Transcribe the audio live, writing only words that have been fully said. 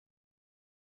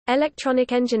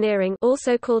Electronic engineering,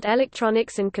 also called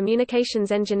electronics and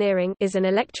communications engineering, is an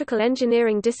electrical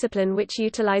engineering discipline which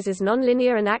utilizes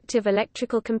nonlinear and active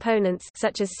electrical components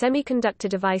such as semiconductor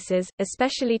devices,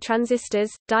 especially transistors,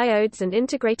 diodes and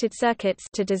integrated circuits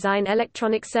to design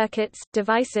electronic circuits,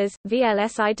 devices,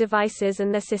 VLSI devices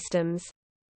and their systems.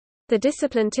 The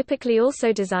discipline typically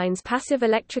also designs passive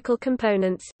electrical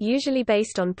components, usually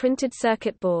based on printed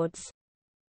circuit boards.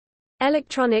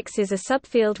 Electronics is a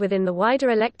subfield within the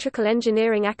wider electrical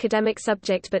engineering academic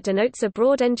subject but denotes a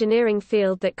broad engineering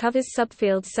field that covers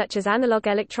subfields such as analog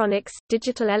electronics,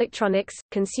 digital electronics,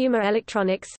 consumer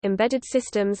electronics, embedded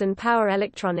systems and power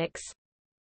electronics.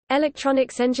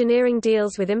 Electronics engineering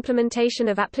deals with implementation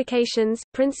of applications,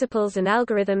 principles and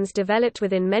algorithms developed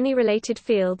within many related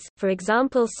fields, for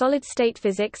example solid-state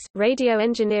physics, radio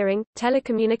engineering,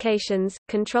 telecommunications,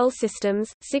 control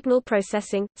systems, signal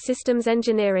processing, systems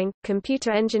engineering,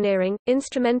 computer engineering,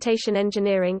 instrumentation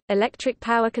engineering, electric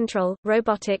power control,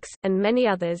 robotics, and many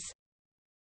others.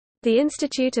 The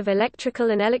Institute of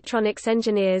Electrical and Electronics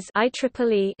Engineers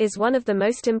 (IEEE) is one of the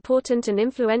most important and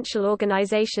influential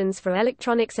organizations for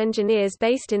electronics engineers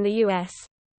based in the U.S.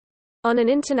 On an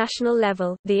international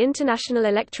level, the International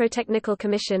Electrotechnical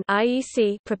Commission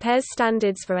 (IEC) prepares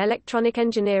standards for electronic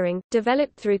engineering,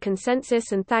 developed through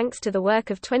consensus and thanks to the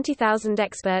work of 20,000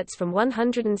 experts from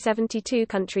 172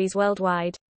 countries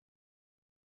worldwide.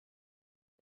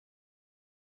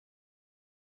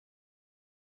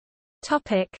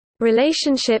 Topic: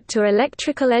 Relationship to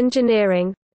electrical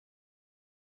engineering.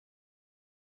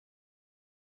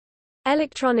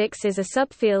 Electronics is a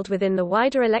subfield within the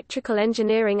wider electrical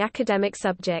engineering academic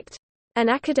subject. An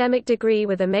academic degree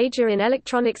with a major in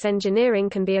electronics engineering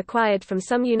can be acquired from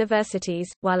some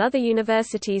universities, while other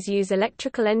universities use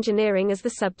electrical engineering as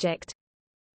the subject.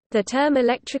 The term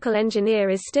electrical engineer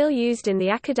is still used in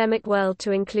the academic world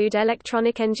to include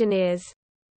electronic engineers.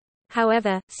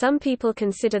 However, some people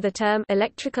consider the term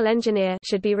electrical engineer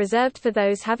should be reserved for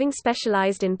those having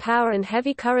specialized in power and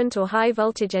heavy current or high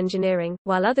voltage engineering,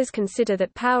 while others consider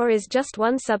that power is just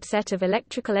one subset of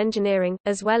electrical engineering,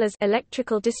 as well as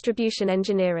electrical distribution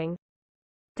engineering.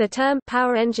 The term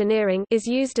power engineering is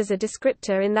used as a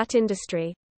descriptor in that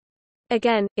industry.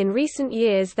 Again, in recent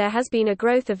years there has been a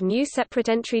growth of new separate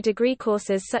entry degree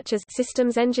courses such as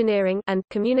Systems Engineering and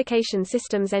Communication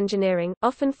Systems Engineering,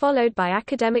 often followed by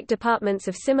academic departments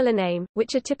of similar name,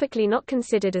 which are typically not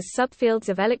considered as subfields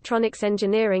of electronics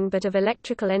engineering but of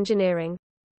electrical engineering.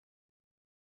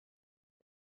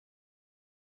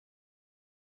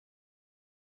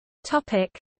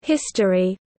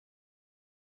 History.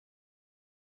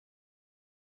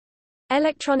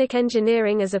 Electronic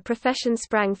engineering as a profession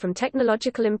sprang from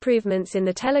technological improvements in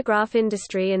the telegraph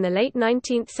industry in the late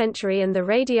 19th century and the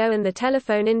radio and the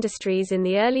telephone industries in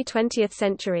the early 20th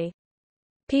century.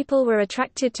 People were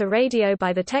attracted to radio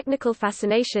by the technical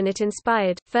fascination it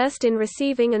inspired, first in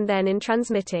receiving and then in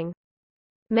transmitting.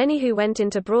 Many who went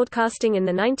into broadcasting in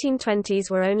the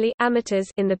 1920s were only amateurs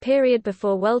in the period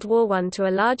before World War I. To a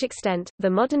large extent, the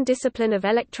modern discipline of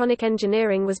electronic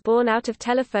engineering was born out of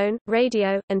telephone,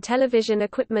 radio, and television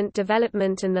equipment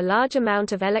development and the large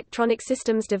amount of electronic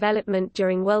systems development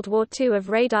during World War II of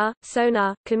radar,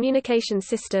 sonar, communication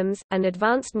systems, and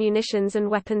advanced munitions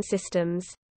and weapon systems.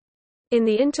 In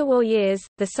the interwar years,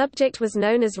 the subject was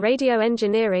known as radio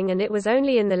engineering and it was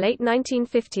only in the late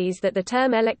 1950s that the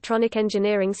term electronic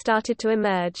engineering started to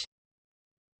emerge.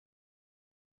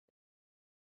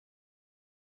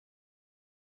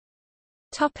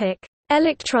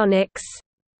 Electronics.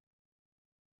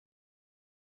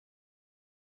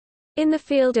 In the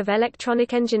field of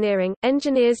electronic engineering,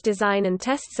 engineers design and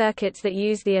test circuits that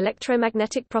use the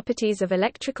electromagnetic properties of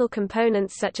electrical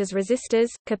components such as resistors,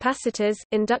 capacitors,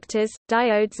 inductors,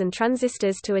 diodes and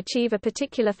transistors to achieve a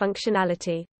particular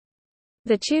functionality.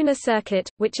 The tuner circuit,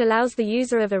 which allows the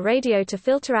user of a radio to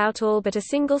filter out all but a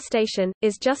single station,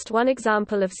 is just one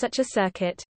example of such a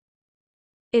circuit.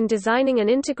 In designing an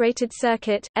integrated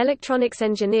circuit, electronics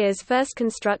engineers first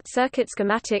construct circuit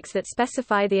schematics that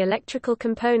specify the electrical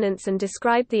components and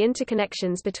describe the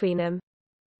interconnections between them.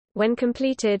 When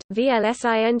completed,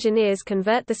 VLSI engineers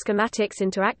convert the schematics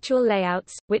into actual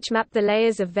layouts, which map the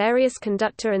layers of various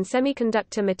conductor and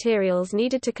semiconductor materials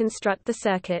needed to construct the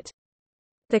circuit.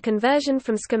 The conversion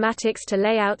from schematics to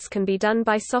layouts can be done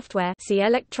by software, see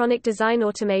electronic design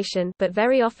automation, but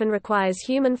very often requires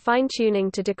human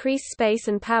fine-tuning to decrease space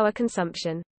and power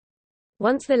consumption.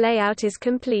 Once the layout is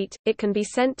complete, it can be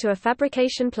sent to a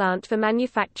fabrication plant for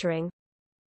manufacturing.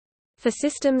 For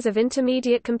systems of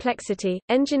intermediate complexity,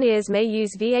 engineers may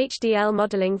use VHDL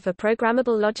modeling for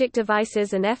programmable logic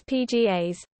devices and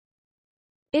FPGAs.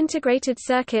 Integrated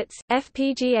circuits,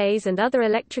 FPGAs and other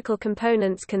electrical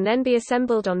components can then be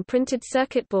assembled on printed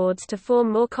circuit boards to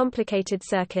form more complicated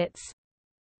circuits.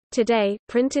 Today,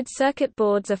 printed circuit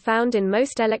boards are found in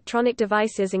most electronic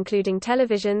devices including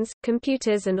televisions,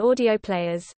 computers and audio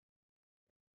players.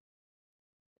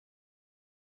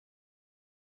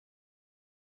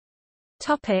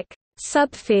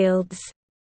 Subfields.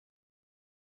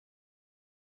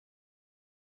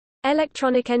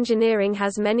 Electronic engineering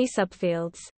has many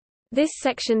subfields. This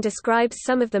section describes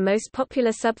some of the most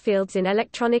popular subfields in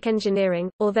electronic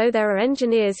engineering. Although there are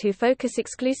engineers who focus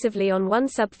exclusively on one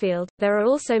subfield, there are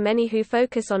also many who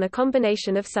focus on a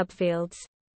combination of subfields.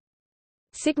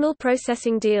 Signal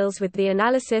processing deals with the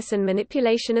analysis and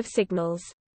manipulation of signals.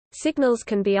 Signals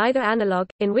can be either analog,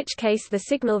 in which case the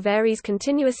signal varies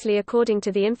continuously according to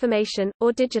the information,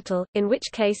 or digital, in which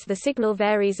case the signal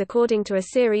varies according to a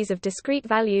series of discrete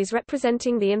values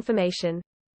representing the information.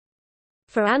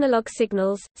 For analog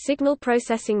signals, signal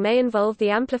processing may involve the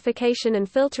amplification and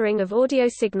filtering of audio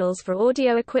signals for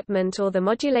audio equipment or the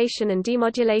modulation and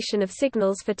demodulation of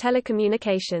signals for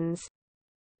telecommunications.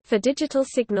 For digital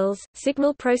signals,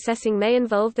 signal processing may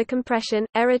involve the compression,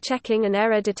 error checking and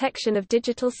error detection of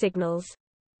digital signals.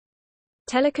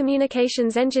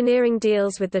 Telecommunications engineering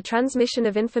deals with the transmission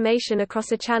of information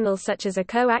across a channel such as a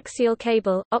coaxial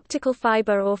cable, optical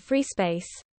fiber or free space.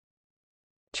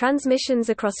 Transmissions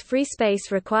across free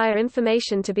space require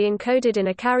information to be encoded in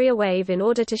a carrier wave in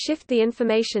order to shift the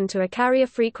information to a carrier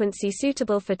frequency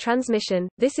suitable for transmission.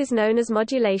 This is known as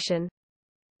modulation.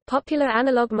 Popular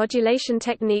analog modulation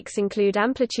techniques include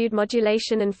amplitude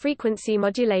modulation and frequency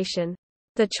modulation.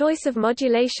 The choice of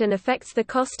modulation affects the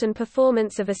cost and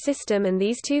performance of a system, and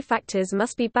these two factors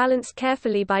must be balanced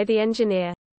carefully by the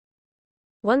engineer.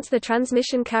 Once the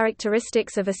transmission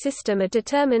characteristics of a system are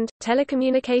determined,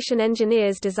 telecommunication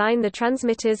engineers design the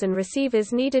transmitters and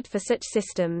receivers needed for such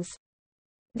systems.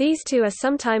 These two are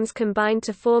sometimes combined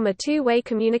to form a two-way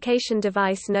communication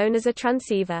device known as a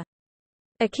transceiver.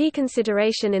 A key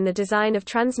consideration in the design of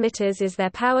transmitters is their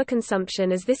power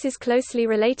consumption, as this is closely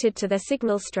related to their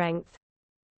signal strength.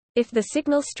 If the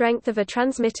signal strength of a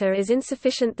transmitter is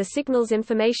insufficient, the signal's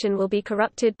information will be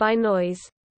corrupted by noise.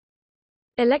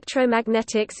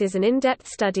 Electromagnetics is an in-depth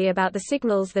study about the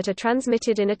signals that are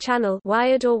transmitted in a channel,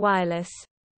 wired or wireless.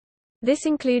 This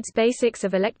includes basics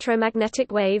of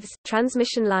electromagnetic waves,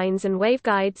 transmission lines and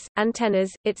waveguides,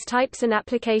 antennas, its types and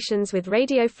applications with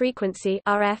radio frequency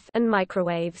 (RF) and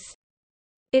microwaves.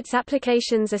 Its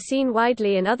applications are seen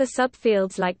widely in other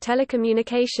subfields like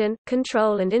telecommunication,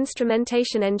 control and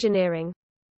instrumentation engineering.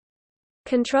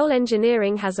 Control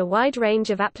engineering has a wide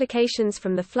range of applications,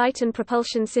 from the flight and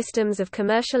propulsion systems of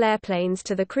commercial airplanes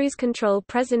to the cruise control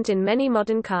present in many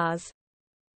modern cars.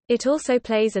 It also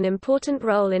plays an important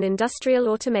role in industrial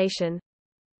automation.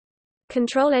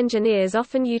 Control engineers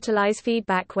often utilize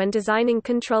feedback when designing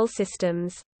control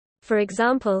systems. For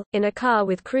example, in a car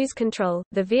with cruise control,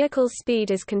 the vehicle's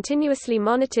speed is continuously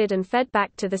monitored and fed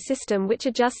back to the system, which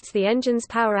adjusts the engine's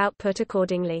power output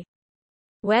accordingly.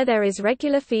 Where there is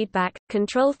regular feedback,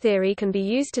 control theory can be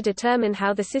used to determine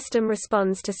how the system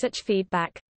responds to such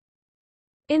feedback.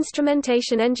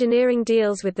 Instrumentation engineering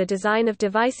deals with the design of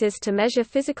devices to measure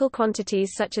physical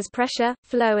quantities such as pressure,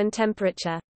 flow and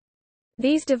temperature.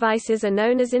 These devices are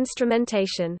known as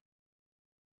instrumentation.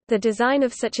 The design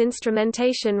of such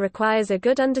instrumentation requires a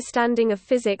good understanding of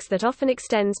physics that often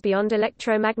extends beyond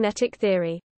electromagnetic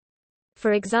theory.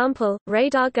 For example,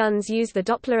 radar guns use the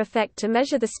Doppler effect to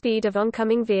measure the speed of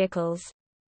oncoming vehicles.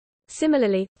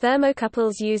 Similarly,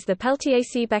 thermocouples use the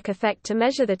Peltier-Seebeck effect to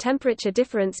measure the temperature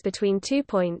difference between 2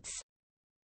 points.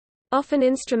 Often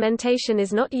instrumentation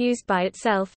is not used by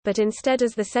itself, but instead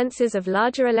as the sensors of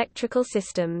larger electrical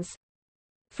systems.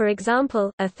 For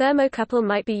example, a thermocouple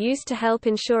might be used to help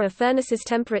ensure a furnace's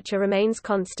temperature remains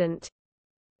constant.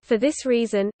 For this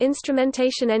reason,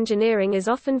 instrumentation engineering is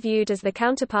often viewed as the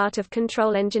counterpart of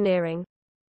control engineering.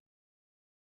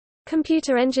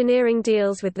 Computer engineering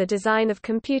deals with the design of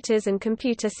computers and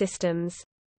computer systems.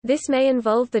 This may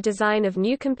involve the design of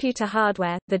new computer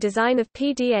hardware, the design of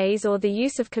PDAs, or the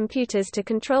use of computers to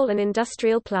control an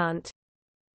industrial plant.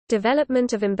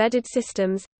 Development of embedded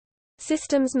systems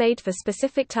made for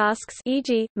specific tasks,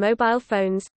 e.g., mobile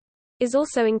phones, is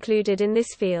also included in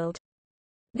this field.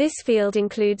 This field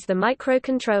includes the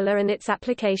microcontroller and its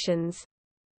applications.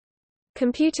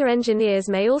 Computer engineers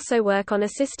may also work on a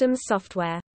system's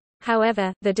software.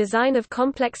 However, the design of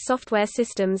complex software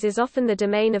systems is often the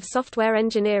domain of software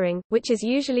engineering, which is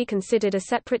usually considered a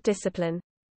separate discipline.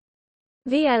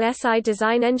 VLSI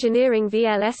design engineering.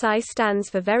 VLSI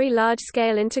stands for Very Large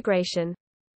Scale Integration.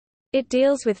 It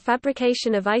deals with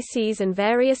fabrication of ICs and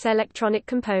various electronic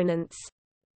components.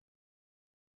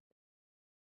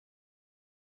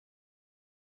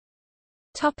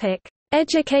 Topic: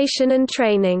 Education and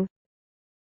training.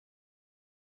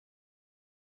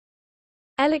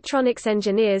 Electronics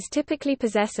engineers typically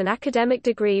possess an academic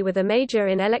degree with a major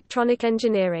in electronic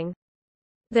engineering.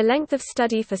 The length of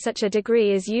study for such a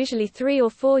degree is usually 3 or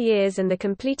 4 years, and the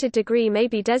completed degree may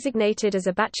be designated as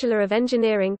a Bachelor of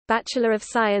Engineering, Bachelor of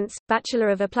Science, Bachelor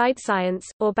of Applied Science,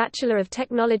 or Bachelor of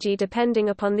Technology depending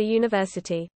upon the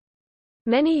university.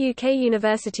 Many UK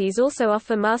universities also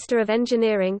offer Master of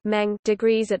Engineering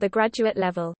degrees at the graduate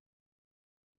level.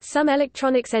 Some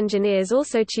electronics engineers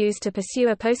also choose to pursue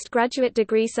a postgraduate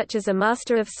degree such as a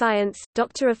Master of Science,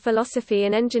 Doctor of Philosophy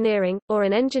in Engineering, or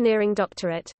an Engineering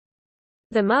Doctorate.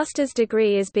 The master's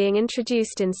degree is being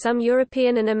introduced in some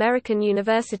European and American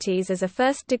universities as a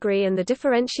first degree, and the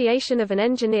differentiation of an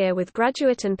engineer with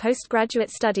graduate and postgraduate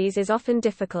studies is often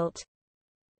difficult.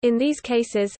 In these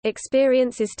cases,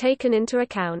 experience is taken into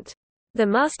account. The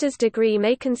master's degree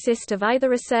may consist of either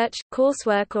research,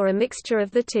 coursework, or a mixture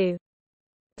of the two.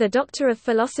 The Doctor of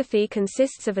Philosophy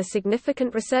consists of a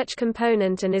significant research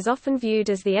component and is often viewed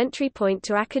as the entry point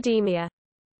to academia.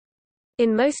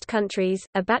 In most countries,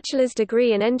 a bachelor's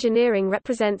degree in engineering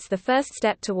represents the first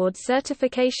step towards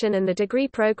certification, and the degree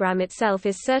program itself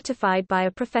is certified by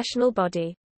a professional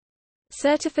body.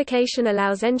 Certification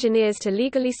allows engineers to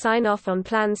legally sign off on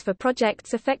plans for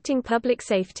projects affecting public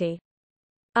safety.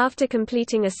 After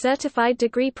completing a certified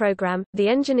degree program, the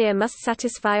engineer must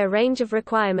satisfy a range of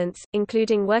requirements,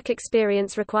 including work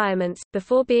experience requirements,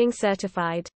 before being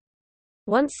certified.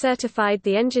 Once certified,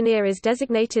 the engineer is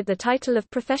designated the title of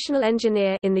professional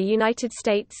engineer in the United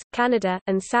States, Canada,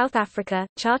 and South Africa,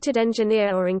 chartered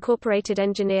engineer or incorporated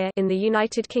engineer in the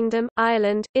United Kingdom,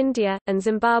 Ireland, India, and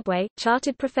Zimbabwe,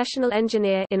 chartered professional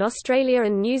engineer in Australia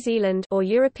and New Zealand, or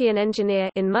European engineer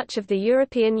in much of the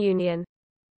European Union.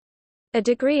 A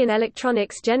degree in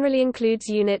electronics generally includes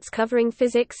units covering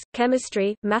physics,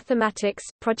 chemistry, mathematics,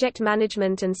 project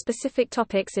management, and specific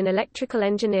topics in electrical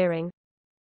engineering.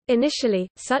 Initially,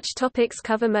 such topics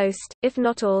cover most, if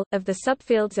not all, of the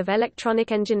subfields of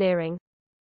electronic engineering.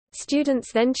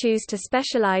 Students then choose to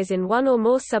specialize in one or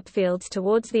more subfields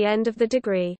towards the end of the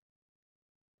degree.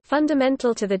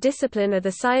 Fundamental to the discipline are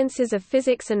the sciences of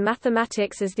physics and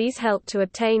mathematics, as these help to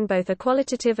obtain both a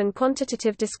qualitative and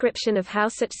quantitative description of how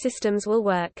such systems will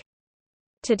work.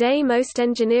 Today most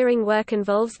engineering work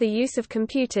involves the use of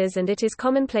computers, and it is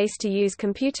commonplace to use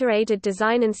computer-aided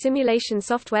design and simulation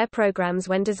software programs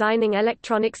when designing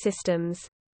electronic systems.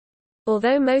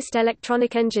 Although most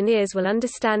electronic engineers will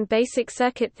understand basic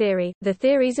circuit theory, the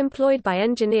theories employed by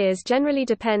engineers generally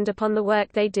depend upon the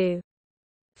work they do.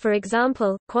 For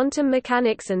example, quantum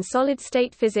mechanics and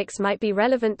solid-state physics might be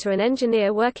relevant to an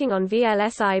engineer working on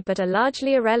VLSI but are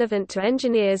largely irrelevant to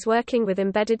engineers working with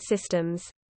embedded systems.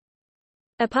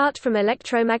 Apart from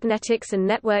electromagnetics and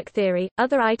network theory,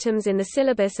 other items in the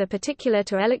syllabus are particular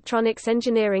to electronics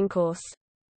engineering course.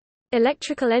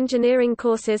 Electrical engineering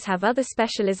courses have other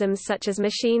specialisms such as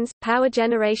machines, power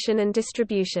generation, and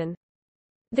distribution.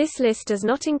 This list does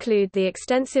not include the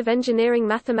extensive engineering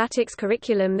mathematics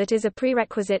curriculum that is a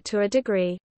prerequisite to a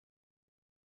degree.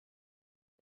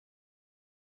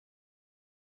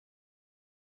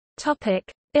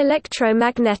 Topic: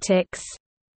 Electromagnetics.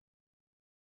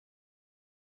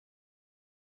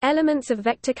 Elements of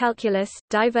vector calculus,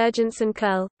 divergence and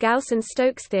curl, Gauss and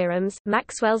Stokes theorems,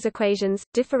 Maxwell's equations,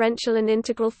 differential and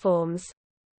integral forms.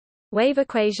 Wave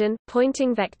equation,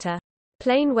 Poynting vector.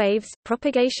 Plane waves,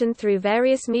 propagation through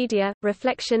various media,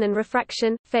 reflection and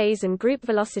refraction, phase and group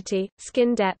velocity,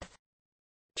 skin depth.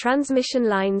 Transmission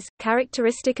lines,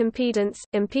 characteristic impedance,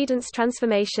 impedance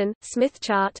transformation, Smith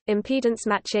chart, impedance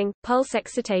matching, pulse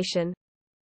excitation.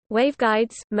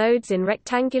 Waveguides, modes in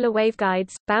rectangular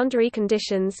waveguides, boundary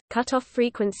conditions, cutoff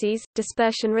frequencies,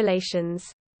 dispersion relations.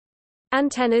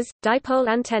 Antennas, dipole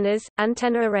antennas,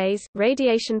 antenna arrays,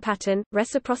 radiation pattern,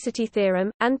 reciprocity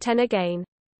theorem, antenna gain.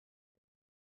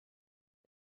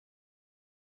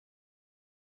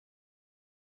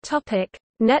 Topic: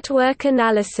 Network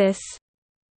analysis.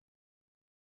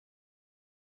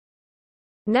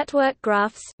 Network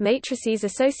graphs, matrices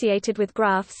associated with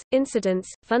graphs, incidence,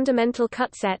 fundamental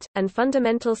cut set, and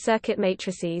fundamental circuit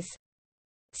matrices.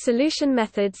 Solution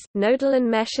methods, nodal and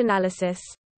mesh analysis.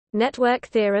 Network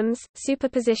theorems,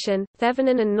 superposition,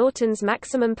 Thevenin and Norton's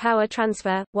maximum power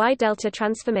transfer, Y-delta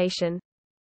transformation.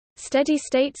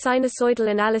 Steady-state sinusoidal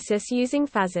analysis using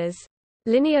phasors.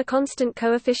 Linear constant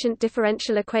coefficient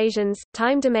differential equations,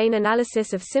 time domain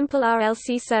analysis of simple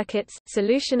RLC circuits,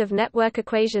 solution of network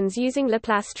equations using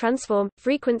Laplace transform,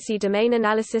 frequency domain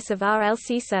analysis of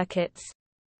RLC circuits.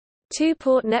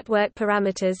 Two-port network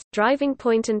parameters, driving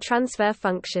point and transfer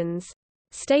functions.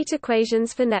 State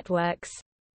equations for networks.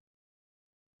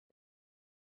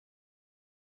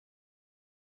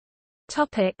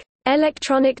 Topic: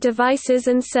 Electronic devices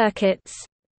and circuits.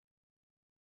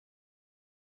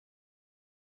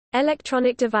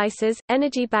 Electronic devices,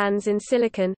 energy bands in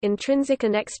silicon, intrinsic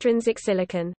and extrinsic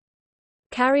silicon.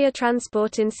 Carrier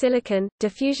transport in silicon,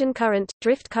 diffusion current,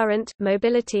 drift current,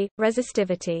 mobility,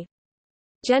 resistivity.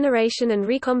 Generation and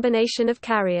recombination of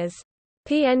carriers.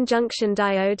 PN junction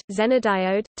diode, Zener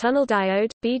diode, tunnel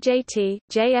diode, BJT,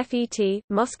 JFET,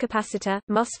 MOS capacitor,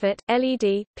 MOSFET,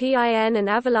 LED, PIN and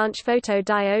avalanche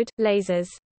photodiode, lasers.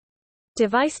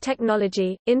 Device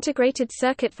technology, integrated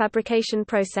circuit fabrication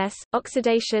process,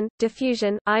 oxidation,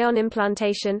 diffusion, ion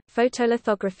implantation,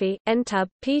 photolithography, N-tub,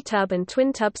 P-tub and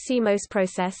twin-tub CMOS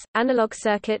process, analog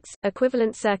circuits,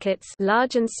 equivalent circuits,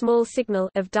 large and small signal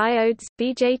of diodes,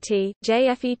 BJT,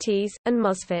 JFETs, and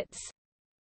MOSFETs.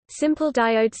 Simple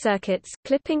diode circuits,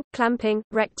 clipping, clamping,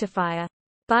 rectifier.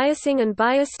 Biasing and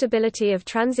bias stability of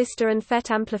transistor and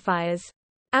FET amplifiers.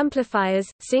 Amplifiers,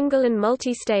 single and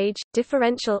multi-stage,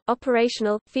 differential,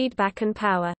 operational, feedback and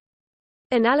power.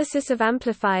 Analysis of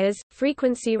amplifiers,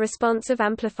 frequency response of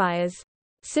amplifiers.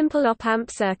 Simple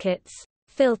op-amp circuits.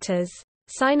 Filters.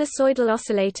 Sinusoidal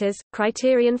oscillators,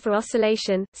 criterion for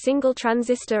oscillation, single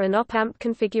transistor and op-amp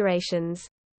configurations.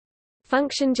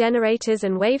 Function generators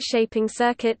and wave-shaping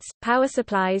circuits, power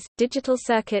supplies, digital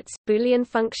circuits, Boolean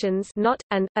functions NOT,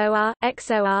 and, OR,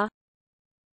 XOR.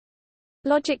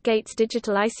 Logic gates,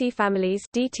 digital IC families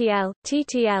DTL,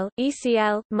 TTL,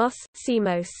 ECL, MOS,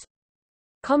 CMOS.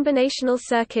 Combinational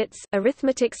circuits,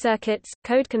 arithmetic circuits,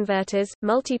 code converters,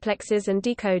 multiplexers and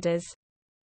decoders.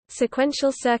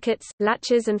 Sequential circuits,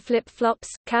 latches and flip-flops,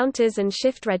 counters and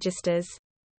shift registers.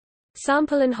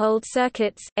 Sample and hold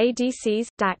circuits, ADCs,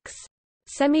 DACs.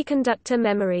 Semiconductor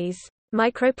memories.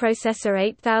 Microprocessor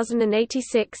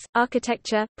 8086,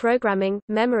 architecture, programming,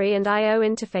 memory and I/O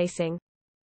interfacing.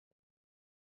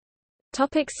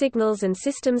 Topic: signals and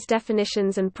systems.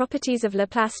 Definitions and properties of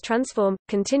Laplace transform,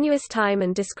 continuous time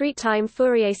and discrete time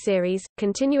Fourier series,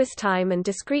 continuous time and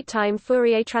discrete time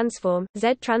Fourier transform,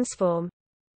 Z transform.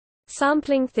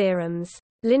 Sampling theorems.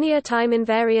 Linear time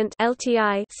invariant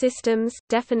 (LTI) systems,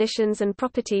 definitions and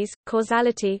properties,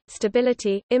 causality,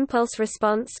 stability, impulse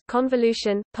response,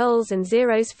 convolution, poles and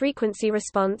zeros, frequency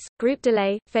response, group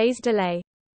delay, phase delay.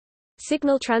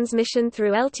 Signal transmission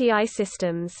through LTI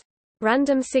systems.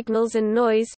 Random signals and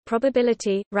noise,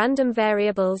 probability, random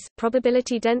variables,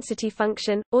 probability density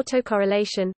function,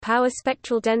 autocorrelation, power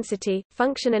spectral density,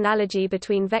 function analogy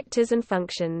between vectors and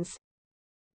functions.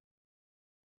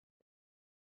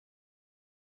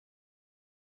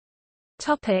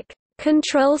 Topic: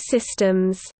 Control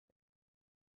systems.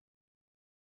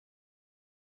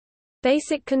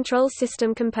 Basic control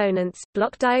system components,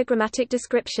 block diagrammatic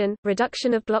description,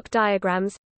 reduction of block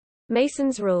diagrams.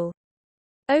 Mason's rule.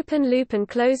 Open loop and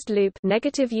closed loop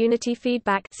negative unity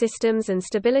feedback systems and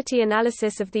stability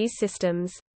analysis of these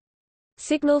systems.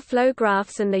 Signal flow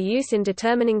graphs and their use in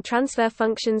determining transfer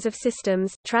functions of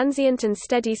systems, transient and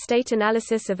steady state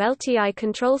analysis of LTI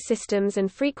control systems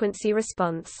and frequency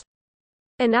response.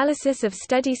 Analysis of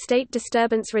steady state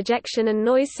disturbance rejection and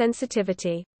noise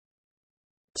sensitivity.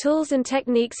 Tools and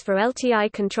techniques for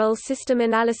LTI control system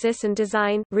analysis and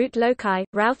design, root loci,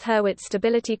 Routh-Hurwitz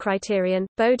stability criterion,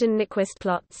 Bode-Nyquist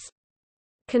plots.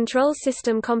 Control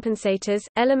system compensators,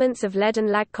 elements of lead and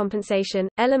lag compensation,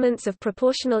 elements of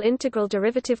proportional integral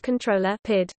derivative controller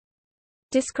 (PID).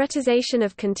 Discretization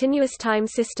of continuous time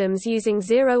systems using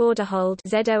zero-order hold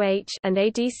 (ZOH) and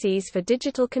ADCs for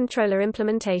digital controller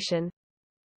implementation.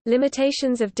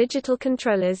 Limitations of digital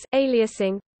controllers,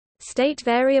 aliasing. State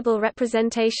variable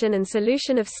representation and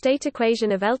solution of state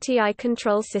equation of LTI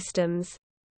control systems.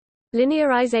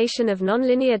 Linearization of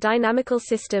nonlinear dynamical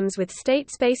systems with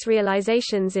state space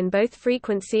realizations in both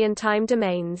frequency and time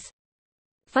domains.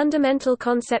 Fundamental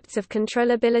concepts of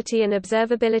controllability and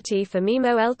observability for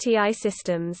MIMO LTI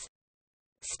systems.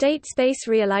 State space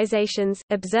realizations,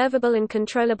 observable and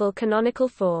controllable canonical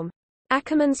form.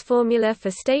 Ackermann's formula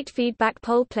for state feedback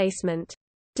pole placement.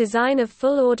 Design of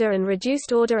full-order and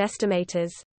reduced-order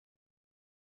estimators.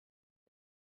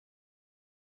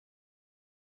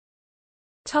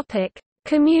 Topic: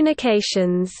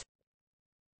 Communications.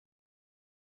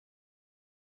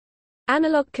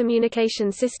 Analog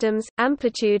communication systems,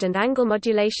 amplitude and angle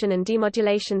modulation and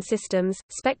demodulation systems,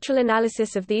 spectral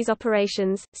analysis of these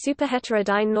operations,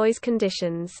 superheterodyne noise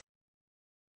conditions.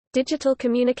 Digital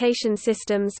communication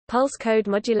systems, pulse code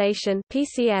modulation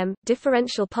 (PCM),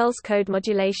 differential pulse code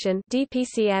modulation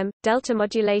 (DPCM), delta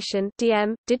modulation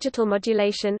 (DM), digital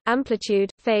modulation, amplitude,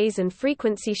 phase and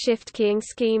frequency shift keying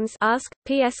schemes (ASK,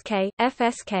 PSK,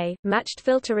 FSK), matched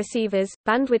filter receivers,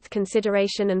 bandwidth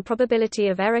consideration and probability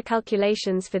of error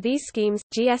calculations for these schemes,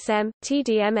 GSM,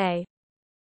 TDMA.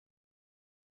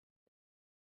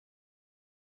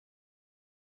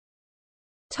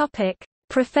 Topic: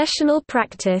 Professional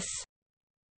practice.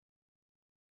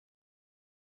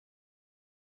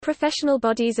 Professional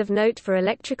bodies of note for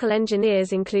electrical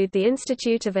engineers include the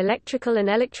Institute of Electrical and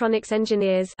Electronics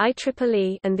Engineers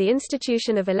 (IEEE) and the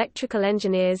Institution of Electrical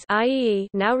Engineers (IEE),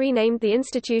 now renamed the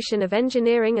Institution of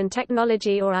Engineering and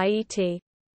Technology or IET.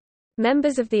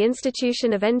 Members of the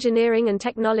Institution of Engineering and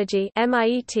Technology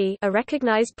 (MIET) are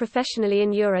recognized professionally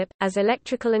in Europe as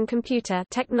electrical and computer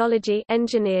technology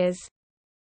engineers.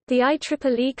 The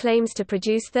IEEE claims to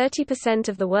produce 30%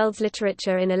 of the world's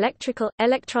literature in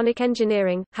electronic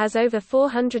engineering, has over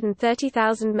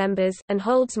 430,000 members, and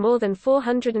holds more than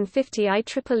 450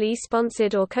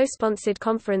 IEEE-sponsored or co-sponsored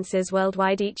conferences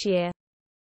worldwide each year.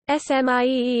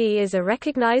 SMIEE is a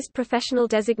recognized professional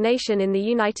designation in the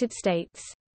United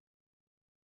States.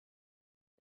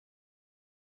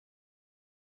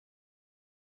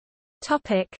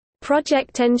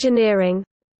 Project engineering.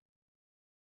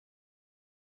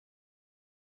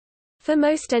 For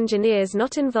most engineers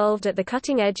not involved at the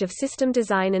cutting edge of system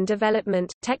design and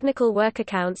development, technical work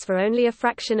accounts for only a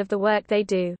fraction of the work they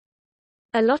do.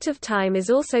 A lot of time is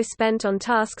also spent on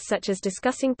tasks such as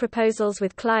discussing proposals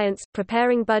with clients,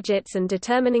 preparing budgets and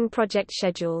determining project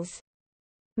schedules.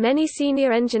 Many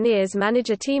senior engineers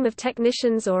manage a team of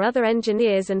technicians or other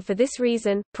engineers, and for this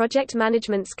reason, project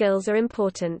management skills are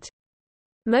important.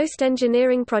 Most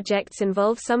engineering projects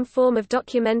involve some form of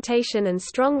documentation, and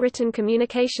strong written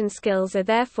communication skills are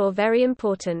therefore very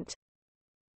important.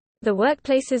 The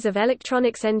workplaces of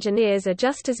electronics engineers are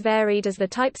just as varied as the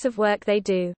types of work they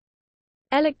do.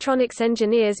 Electronics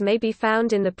engineers may be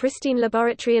found in the pristine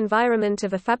laboratory environment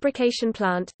of a fabrication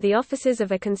plant, the offices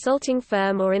of a consulting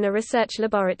firm, or in a research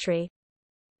laboratory.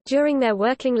 During their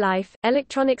working life,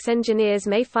 electronics engineers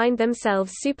may find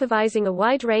themselves supervising a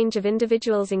wide range of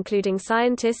individuals including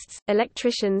scientists,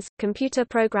 electricians, computer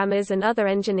programmers and other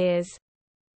engineers.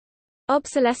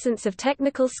 Obsolescence of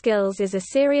technical skills is a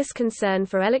serious concern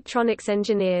for electronics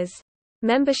engineers.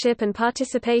 Membership and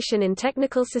participation in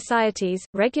technical societies,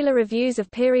 regular reviews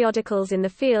of periodicals in the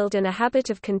field and a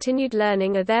habit of continued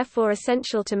learning are therefore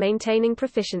essential to maintaining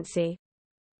proficiency.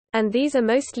 And these are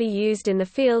mostly used in the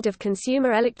field of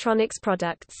consumer electronics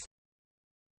products.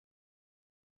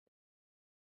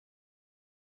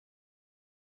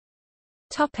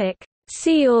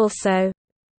 See also: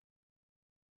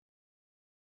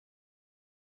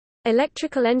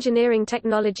 Electrical engineering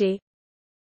technology,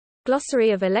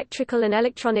 Glossary of electrical and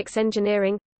electronics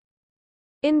engineering,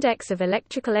 Index of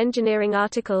electrical engineering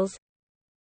articles,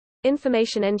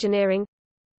 Information engineering,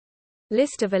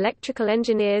 List of electrical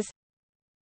engineers,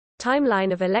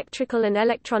 Timeline of electrical and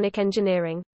electronic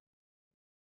engineering.